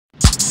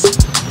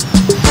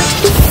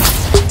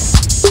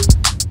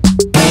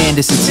And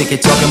it's a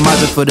ticket talking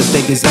Mazda for the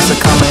biggest. That's a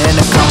comma and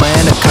a comma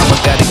and a comma.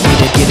 Gotta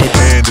get it.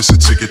 And it's a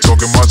ticket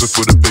talking Mazda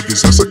for the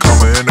biggest. That's a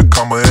comma and a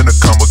comma and a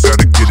comma.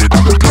 Gotta get it.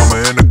 I'm a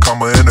comma and a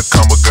comma and a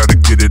comma. Gotta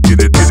get it.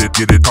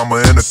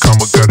 Comma and a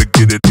comma. Gotta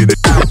get it. And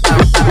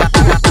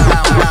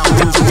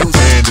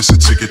it's a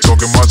ticket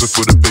talking Mazda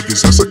for the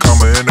biggest. That's a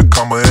comma and a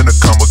comma and a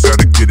comma.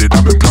 Gotta get it.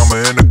 I'm a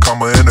comma and a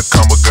comma and a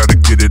comma. Gotta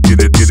get it.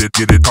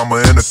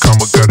 Comma and a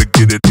comma. Gotta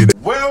get it.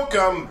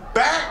 Welcome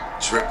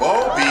back,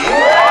 Triple B. We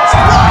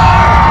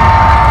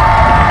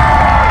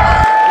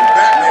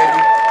back, baby.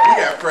 We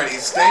got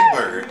Freddy's Steak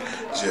Burger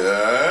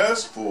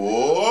just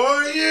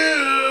for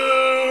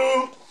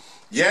you.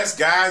 Yes,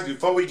 guys,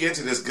 before we get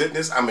to this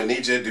goodness, I'm going to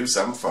need you to do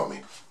something for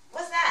me.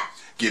 What's that?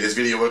 Give this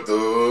video a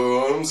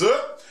thumbs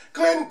up.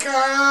 Go ahead and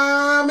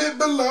comment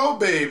below,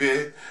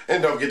 baby.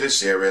 And don't forget to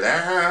share it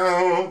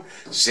out.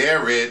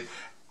 Share it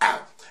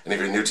out. And if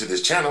you're new to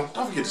this channel,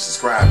 don't forget to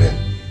subscribe and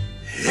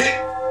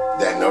hit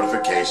that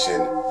notification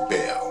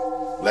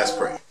bell. Let's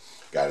pray.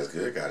 God is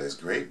good. God is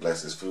great.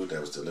 Bless this food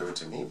that was delivered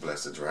to me.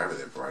 Bless the driver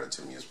that brought it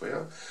to me as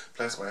well.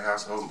 Bless my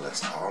household and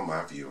bless all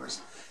my viewers.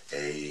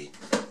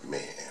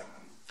 Amen.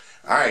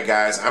 All right,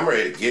 guys. I'm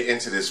ready to get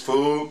into this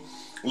food.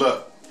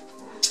 Look,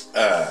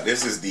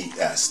 this is the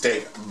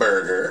steak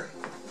burger.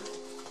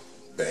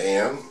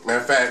 Bam. Matter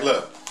of fact,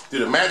 look. Through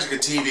the magic of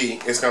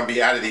TV, it's going to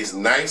be out of these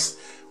nice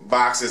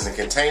boxes and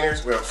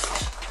containers. Well,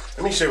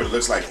 let me show you what it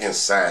looks like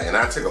inside. And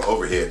I took an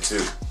overhead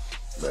too,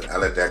 but I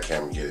let that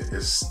camera get it.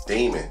 It's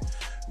steaming,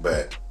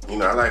 but you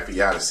know, I like for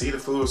y'all to see the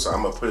food, so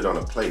I'm gonna put it on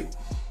a plate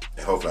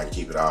and hopefully I can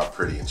keep it all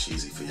pretty and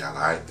cheesy for y'all.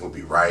 All right, we'll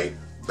be right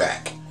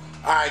back.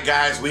 All right,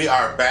 guys, we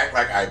are back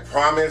like I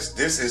promised.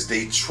 This is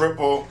the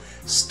triple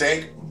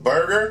steak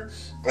burger,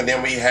 and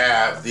then we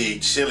have the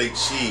chili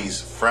cheese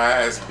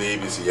fries,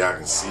 baby, so y'all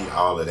can see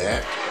all of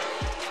that.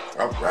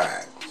 All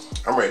right,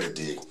 I'm ready to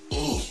dig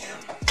in.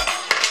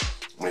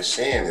 Miss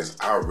Shan is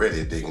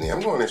already digging in. I'm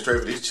going in straight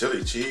for these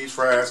chili cheese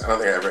fries. I don't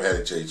think I ever had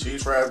a chili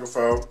cheese fries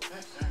before.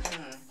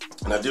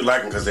 And I do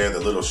like them because they have the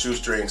little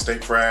shoestring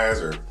steak fries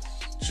or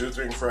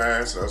shoestring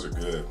fries. So those are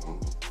good.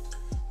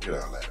 Look at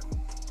all that.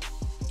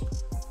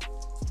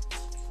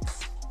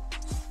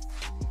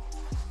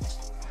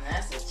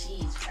 That's a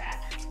cheese fry.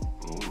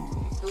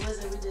 Who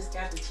was it we just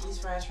got the cheese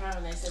fries from?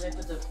 And they said they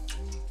put the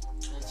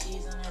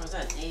cheese on there. Was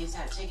that Dave's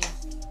Hot Chicken?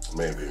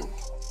 Maybe.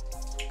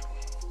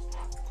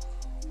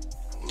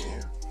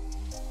 Yeah.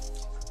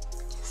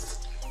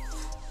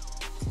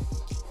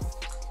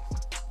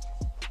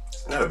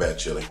 Not a bad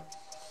chili.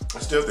 I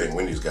still think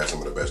Wendy's got some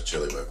of the best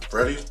chili, but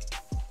Freddy's,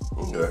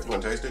 good. You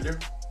want to taste it, dear?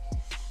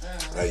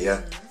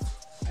 Yeah.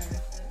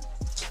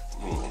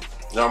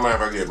 Y'all mind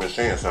if I get Miss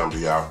Shan something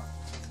to y'all?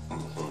 I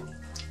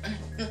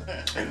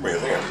think I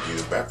have to do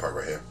this back part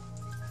right here.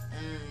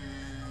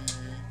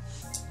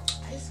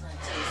 I just want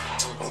to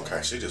taste it.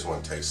 Okay, she just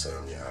want to taste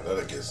some, y'all. Let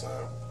her get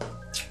some.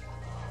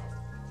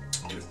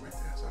 Get it right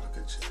there. That's all the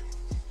good chili.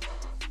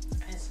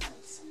 I just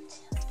want some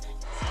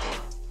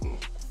chili.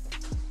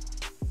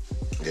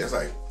 Yeah, it's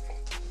like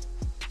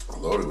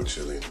loaded with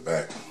chili in the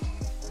back.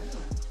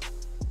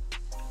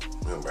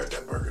 We don't write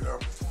that burger though.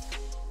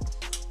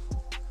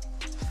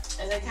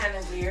 Is it kind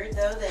of weird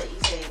though that you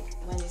say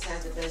Wendy's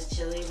has the best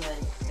chili when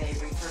they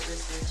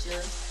repurpose their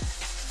chili?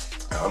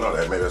 I don't know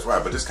that, maybe that's why,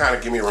 but this kind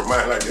of give me a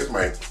reminder, like this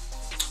might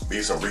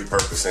be some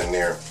repurpose in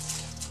there.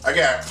 I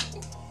got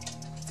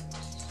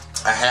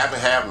a half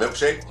and half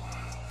milkshake.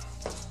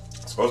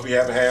 It's supposed to be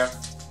half and half.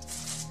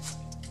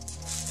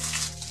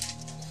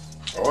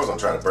 I was gonna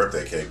try the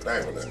birthday cake, but I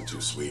ain't want nothing too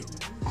sweet.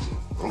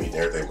 I'm eating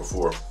everything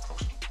before.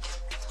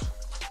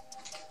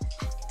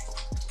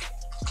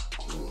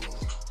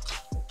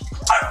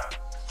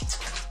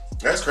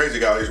 That's crazy,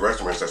 got all these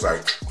restaurants that's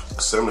like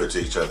similar to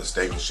each other.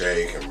 Steak and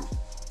Shake and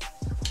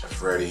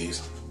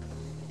Freddy's.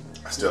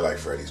 I still like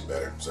Freddy's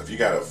better. So if you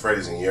got a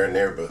Freddy's in your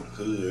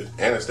neighborhood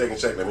and a Steak and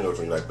Shake, let me know which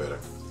one you like better.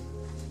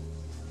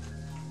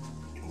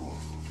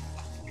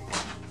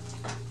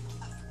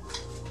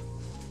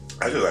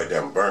 I just like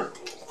that burnt,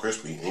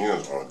 crispy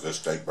ends on a good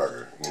steak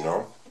burger, you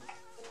know?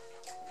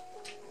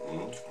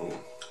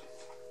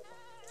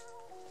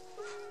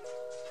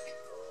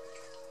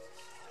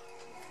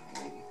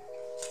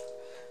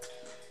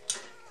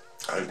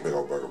 I like big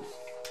old burger.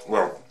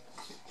 Well,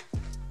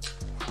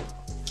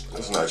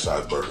 it's a nice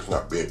size burger. It's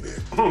not big.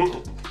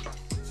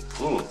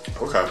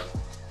 Okay.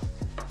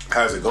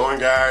 How's it going,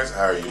 guys?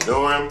 How are you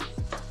doing?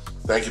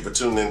 Thank you for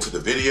tuning into the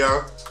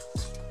video.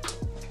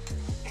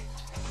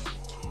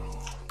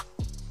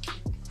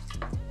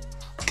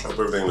 Hope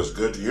everything looks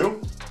good to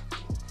you.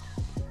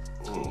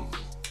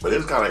 But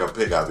it's kind of like a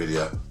pig out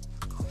video.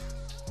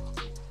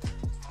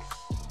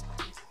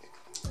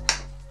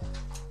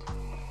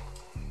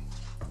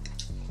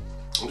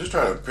 I'm just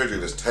trying to picture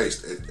this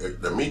taste.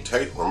 The meat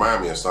taste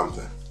remind me of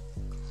something.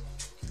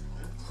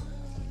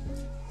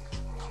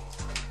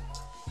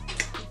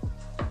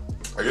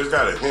 I just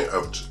got a hint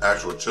of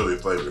actual chili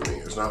flavor to me.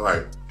 It's not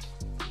like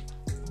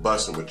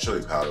busting with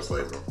chili powder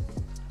flavor.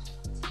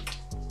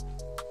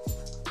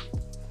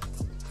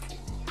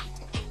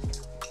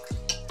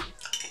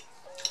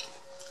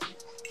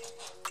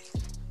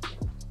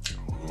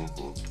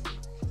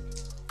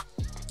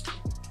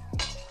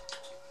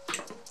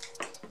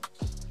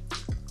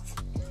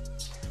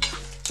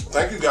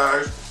 thank you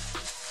guys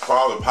for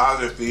all the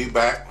positive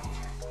feedback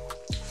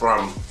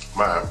from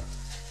my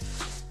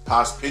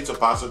pizza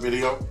pasta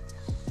video.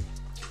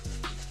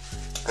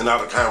 And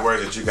all the kind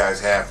words that you guys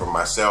have from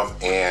myself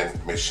and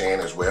Miss Shan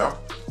as well.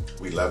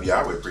 We love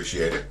y'all. We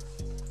appreciate it.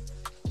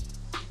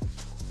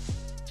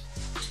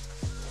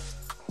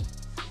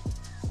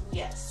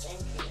 Yes,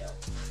 thank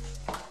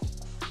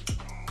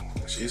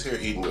you. She's here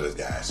eating with us,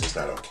 guys. It's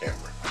not on camera.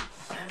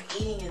 I'm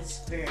eating in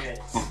spirit.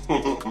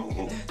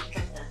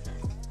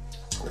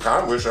 I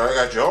kind of wish I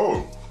got your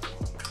own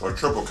or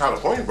triple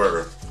California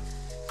burger.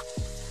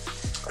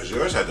 Cause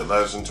yours had the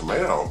lettuce and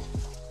tomato.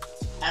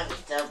 I have a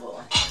double.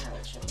 I have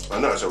a triple. I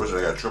know, so I wish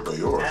I got triple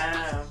yours.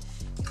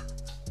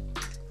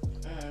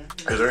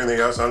 Mm-hmm. Is there anything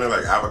else on there,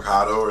 like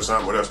avocado or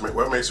something? What else?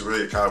 What makes it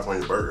really a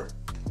California burger?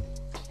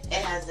 It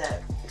has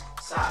that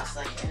sauce,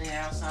 like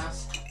In-N-Out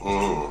sauce.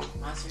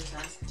 Monster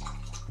sauce.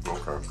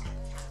 Okay.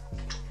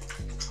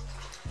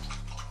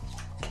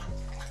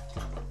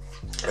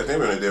 I think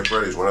when they did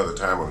Freddy's one other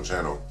time on the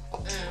channel,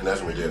 and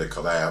that's when we did a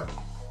collab.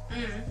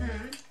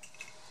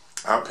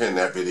 I'll pin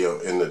that video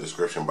in the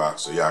description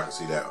box so y'all can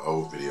see that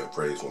old video of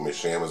Freddy's when Miss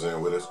Shan was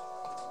in with us.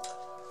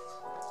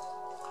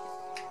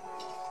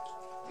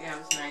 Yeah, it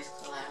was a nice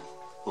collab.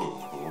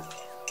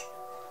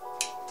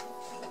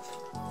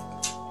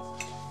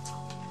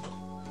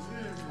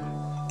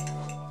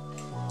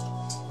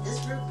 This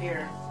root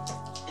beer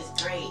is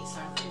great, so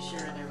I'm pretty sure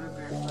the root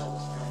beer float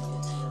was really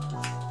good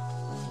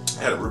too.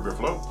 I had a root beer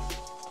float.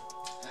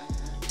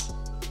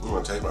 You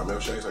want to taste my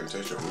milkshake so I can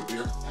taste your root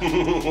beer?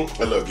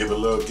 A little, give it a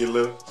little, get a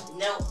little.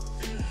 Nope.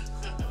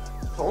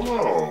 Hold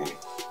on,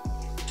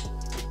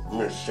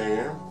 Miss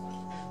Shan.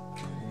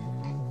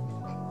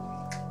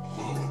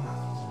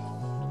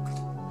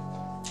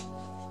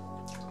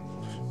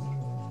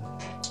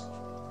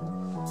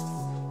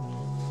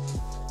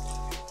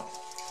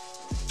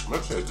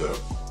 Milkshake's good.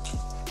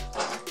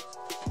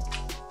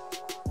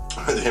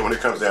 And then when it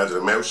comes down to the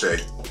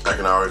milkshake, I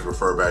can always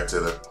refer back to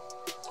the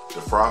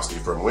Frosty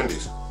from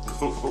Wendy's.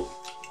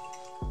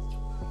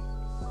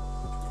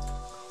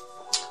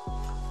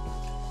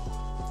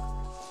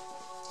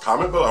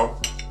 Comment below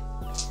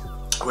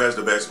who has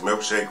the best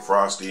milkshake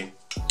Frosty,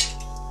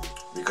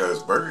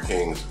 because Burger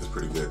King's is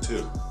pretty good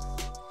too.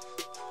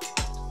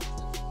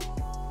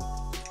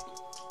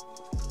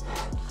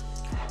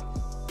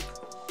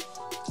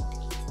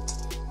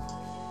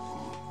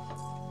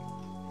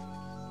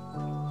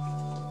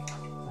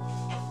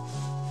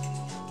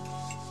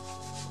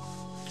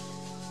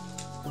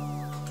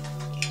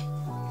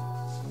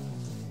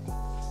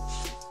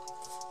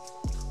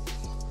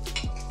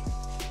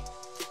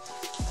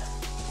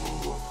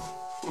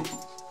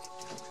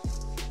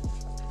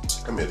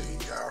 I'm here to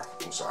eat, y'all.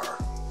 I'm sorry.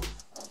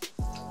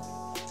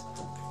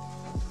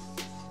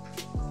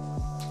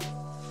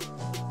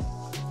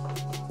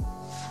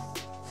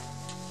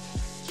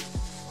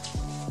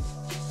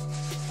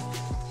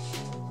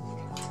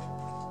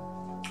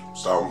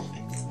 So,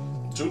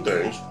 two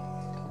things.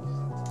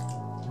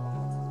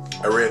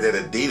 I read that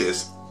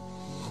Adidas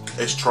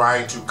is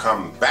trying to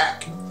come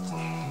back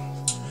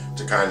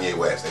to Kanye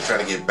West. They're trying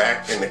to get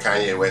back in the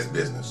Kanye West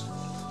business.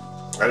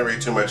 I didn't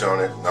read too much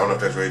on it. I don't know if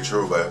that's really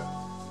true, but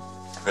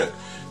do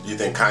you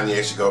think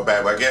Kanye should go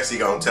back? Well, I guess he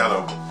gonna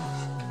tell him.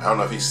 I don't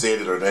know if he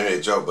said it or they made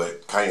a joke,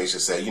 but Kanye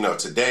should say, you know,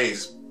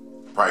 today's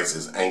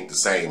prices ain't the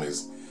same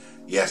as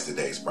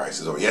yesterday's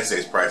prices, or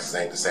yesterday's prices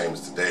ain't the same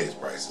as today's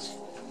prices.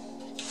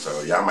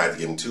 So y'all might have to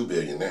give him $2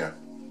 billion now.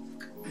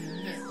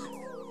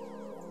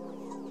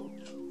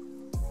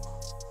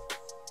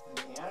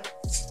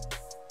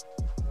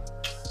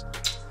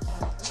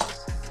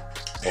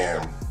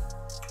 And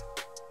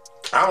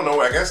I don't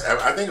know. I guess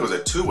I think it was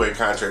a two-way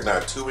contract,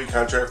 not a two-week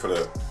contract for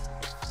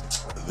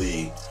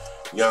the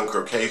young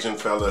Caucasian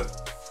fella.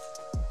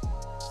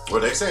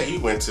 Well, they say he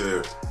went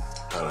to.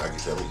 I don't know. I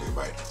guess let me take a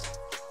bite.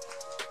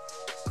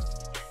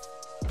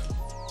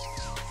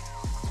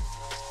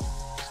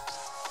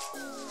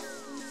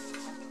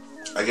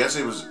 I guess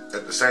he was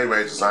at the same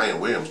age as Zion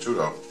Williams too,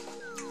 though.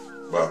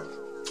 But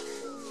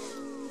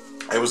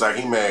it was like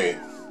he made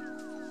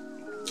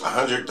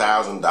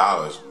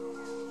 $100,000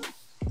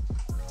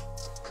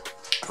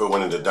 for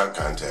winning the dunk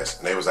contest,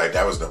 and they was like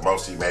that was the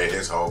most he made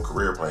his whole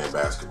career playing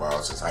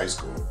basketball since high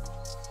school,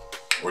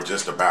 or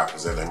just about,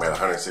 because they made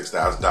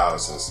 $106,000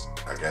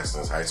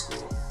 since high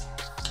school,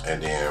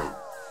 and then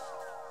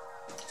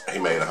he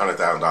made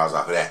 $100,000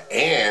 off of that,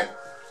 and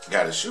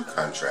got a shoe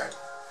contract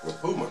with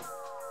Puma.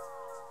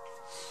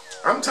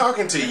 I'm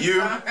talking to you,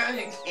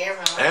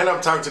 and I'm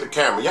talking to the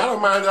camera. Y'all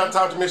don't mind that I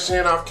talk to Miss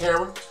Shan off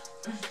camera?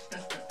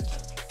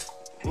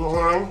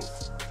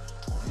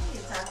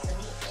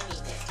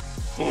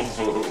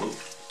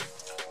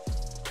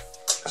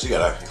 She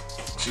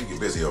get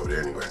busy over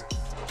there anyway.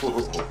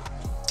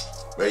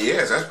 But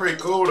yes, that's pretty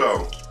cool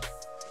though.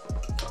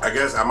 I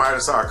guess I might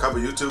have saw a couple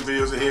YouTube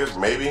videos of his,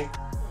 maybe.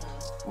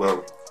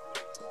 Well,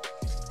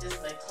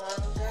 Just like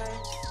clone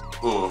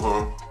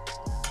guy?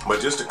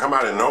 But just to come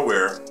out of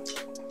nowhere,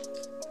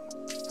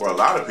 for a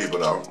lot of people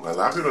though, a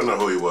lot of people don't know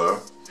who he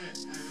was.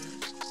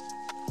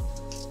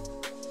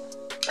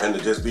 and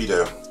to just be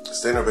the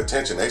center of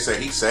attention. They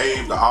say he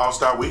saved the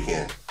All-Star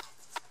weekend.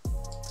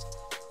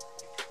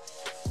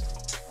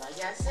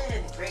 Like I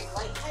said, great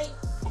white hype.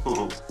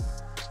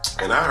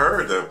 And I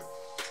heard the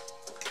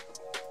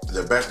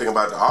best thing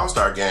about the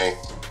All-Star game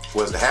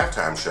was the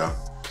halftime show.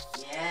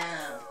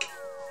 Yeah.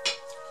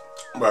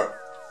 But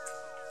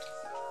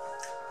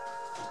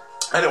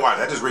I didn't watch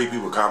it. I just read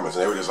people's comments,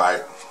 and they were just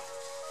like,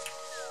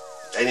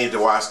 they need to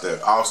watch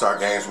the All-Star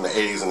games from the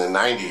 80s and the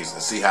 90s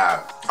and see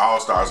how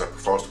All-Stars are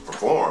supposed to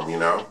perform, you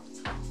know?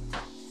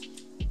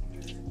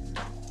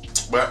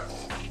 But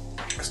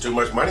there's too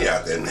much money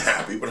out there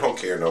now. People don't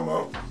care no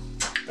more.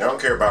 They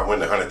don't care about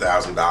winning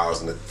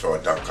 $100,000 for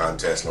a dunk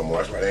contest no more.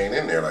 That's why they ain't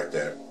in there like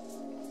that.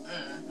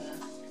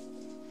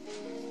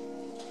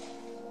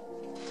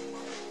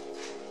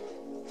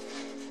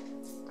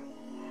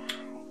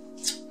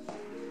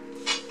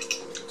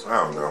 So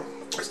I don't know.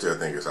 I still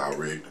think it's all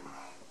rigged.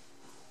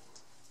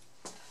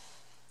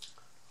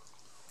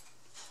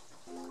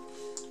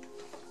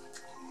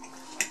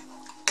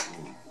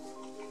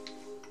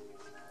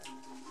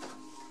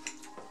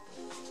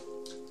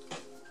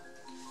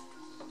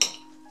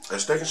 Are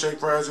steak and shake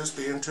fries this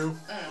being too?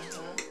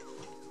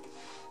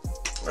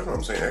 That's what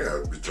I'm saying. I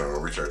gotta be trying to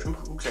research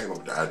who came up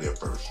with the idea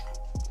first.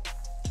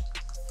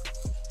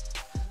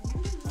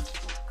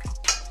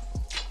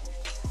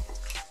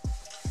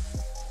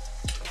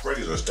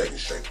 Freddy's a steak and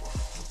shake.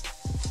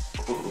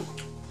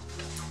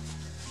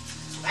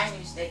 I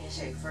knew steak and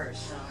shake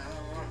first, so I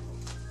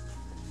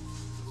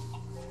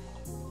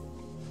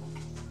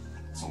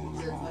don't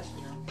know. Good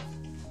question though.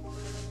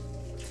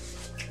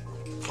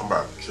 I'm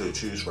about chili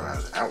cheese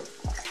fries out.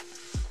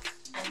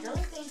 I don't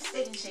think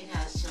steak and shake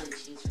has chili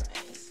cheese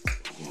fries.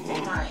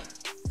 They might.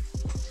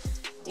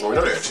 Well, we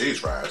know they have cheese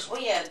fries.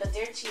 Well, yeah, but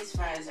their cheese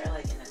fries are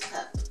like in a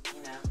cup,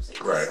 you know? So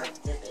you Right. just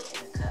like dip it in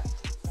a cup.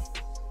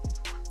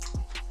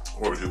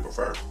 What would you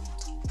prefer?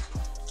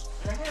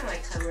 And I kind of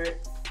like covered,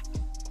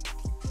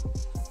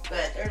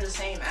 but they're the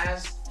same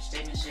as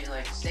steak and shake.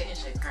 Like steak and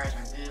shake fries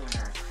are good when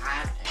they're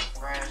hot and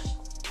fresh.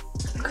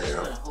 You just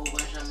put a whole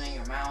bunch of them in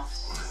your mouth.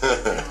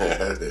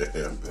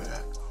 Damn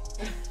bad.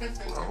 That's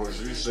what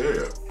she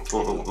said.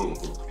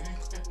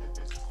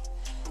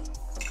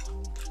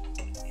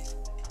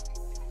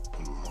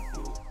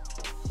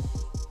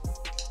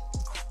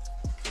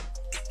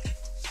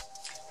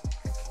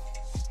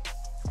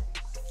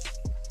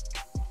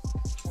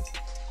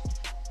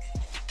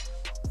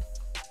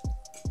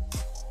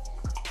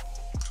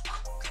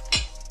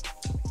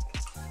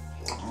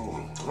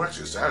 I'm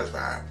actually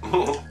satisfied.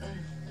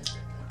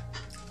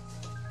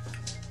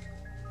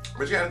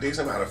 But you got a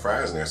decent amount of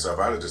fries in there, so if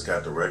I'd have just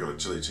got the regular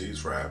chili cheese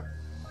fry, it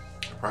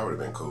probably would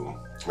have been cool.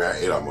 I mean, I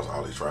ate almost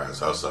all these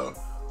fries also.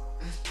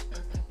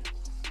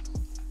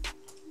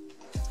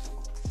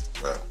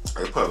 But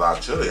they put a lot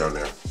of chili on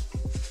there.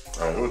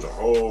 I mean, it was a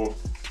whole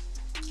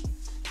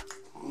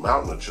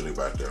mountain of chili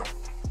back there.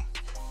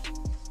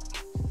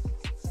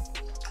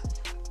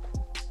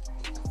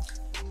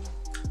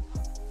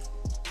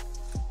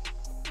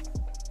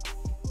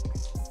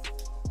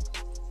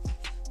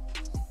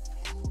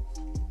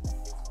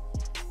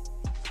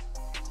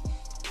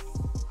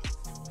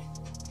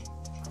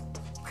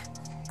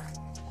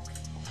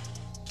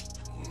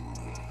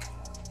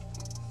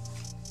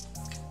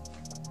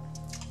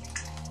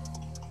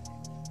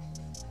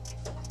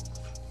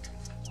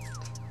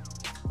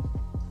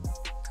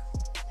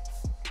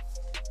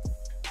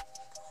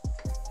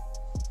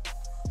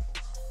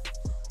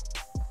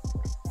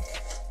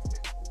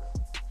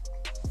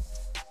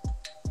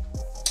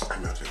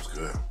 That was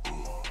good.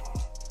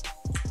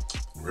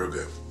 Real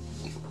good.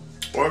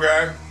 Well,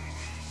 guys,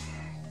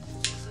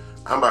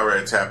 I'm about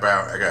ready to tap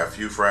out. I got a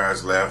few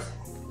fries left.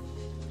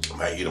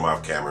 Might eat them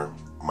off camera,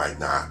 might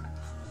not.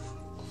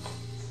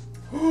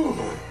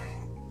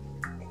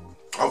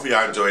 Hopefully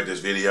y'all enjoyed this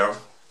video.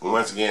 And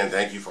once again,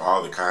 thank you for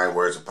all the kind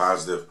words and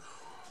positive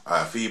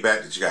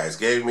feedback that you guys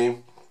gave me.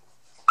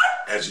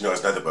 As you know,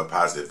 it's nothing but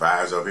positive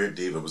vibes over here.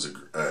 Diva was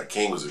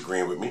King was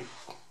agreeing with me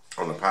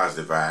on the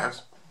positive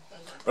vibes.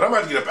 But I'm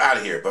about to get up out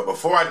of here. But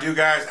before I do,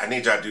 guys, I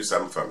need y'all to do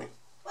something for me.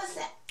 What's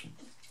that?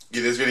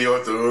 Give this video a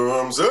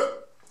thumbs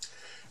up.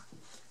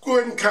 Go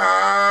ahead and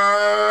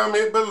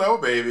comment below,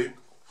 baby.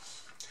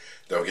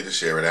 Don't forget to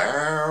share it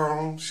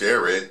out.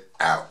 Share it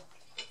out.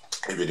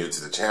 If you're new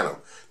to the channel,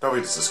 don't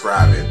forget to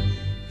subscribe and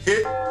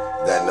hit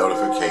that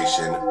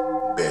notification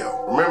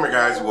bell. Remember,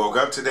 guys, we woke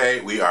up today.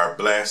 We are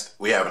blessed.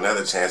 We have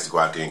another chance to go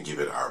out there and give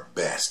it our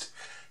best.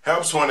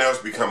 Help someone else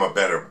become a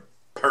better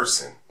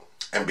person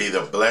and be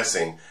the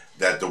blessing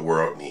that the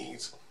world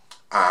needs.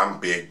 I'm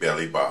Big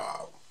Belly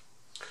Bob.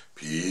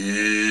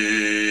 Peace.